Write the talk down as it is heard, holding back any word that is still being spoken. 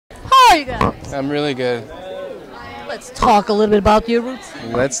are you guys? I'm really good. Let's talk a little bit about your roots.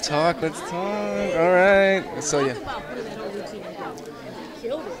 Let's talk. Let's talk. All right. So yeah.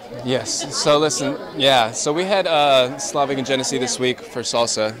 Yes. So listen. Yeah. So we had Slavic and Genesee this week for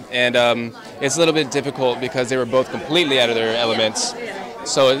salsa, and it's a little bit difficult because they were both completely out of their elements.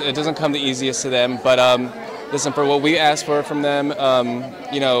 So it doesn't come the easiest to them. But listen, for what we asked for from them,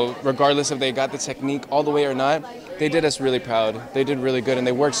 you know, regardless if they got the technique all the way or not, they did us really proud. They did really good, and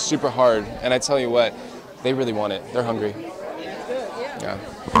they worked super hard. And I tell you what, they really want it. They're hungry. Yeah.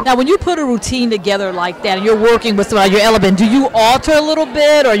 Now, when you put a routine together like that and you're working with somebody, your element, do you alter a little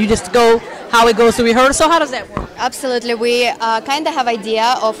bit or you just go how it goes to rehearsal? How does that work? Absolutely. We kind of have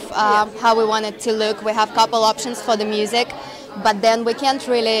idea of how we want it to look. We have a couple options for the music, but then we can't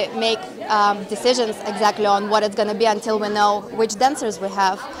really make decisions exactly on what it's going to be until we know which dancers we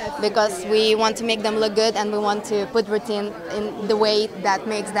have, because we want to make them look good and we want to put routine in the way that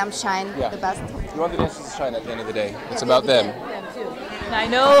makes them shine the best. You want the dancers to shine at the end of the day. It's about them. I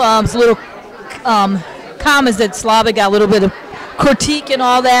know it's a little comments that Slavic got a little bit of critique and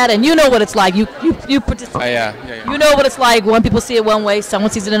all that, and you know what it's like. You participate. Yeah. You know what it's like when people see it one way, someone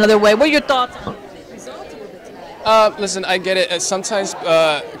sees it another way. What are your thoughts on it? Listen, I get it. Sometimes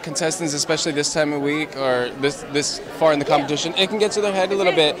contestants, especially this time of week or this far in the competition, it can get to their head a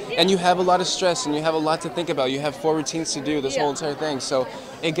little bit, and you have a lot of stress and you have a lot to think about. You have 4 routines to do this whole entire thing, so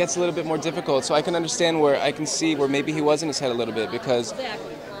it gets a little bit more difficult. So I can understand where I can see where maybe he was in his head a little bit because,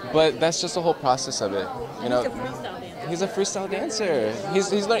 but that's just the whole process of it. You know, he's a freestyle dancer.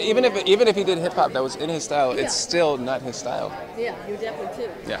 He's not, even if he did hip hop that was in his style, it's still not his style. Yeah, you definitely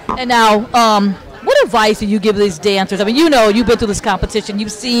too. Yeah. And now, what advice do you give these dancers? I mean, you know, you've been through this competition.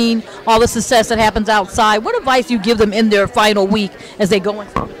 You've seen all the success that happens outside. What advice do you give them in their final week as they go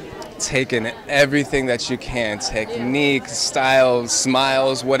into it? Take in everything that you can. Technique, style,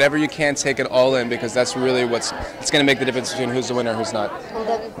 smiles, whatever you can, take it all in, because that's really it's going to make the difference between who's the winner and who's not.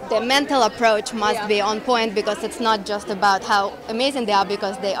 The mental approach must be on point, because it's not just about how amazing they are,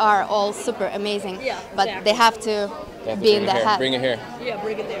 because they are all super amazing, but they have to be in the head. Bring it here. Yeah,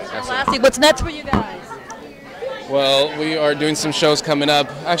 bring it there. Lastly, what's next for you guys? Well, we are doing some shows coming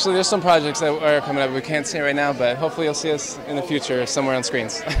up. Actually, there's some projects that are coming up we can't say right now, but hopefully you'll see us in the future somewhere on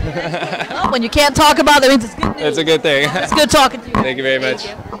screens. When you can't talk about it, that means it's good news. It's a good thing. It's good talking to you. Thank you very much.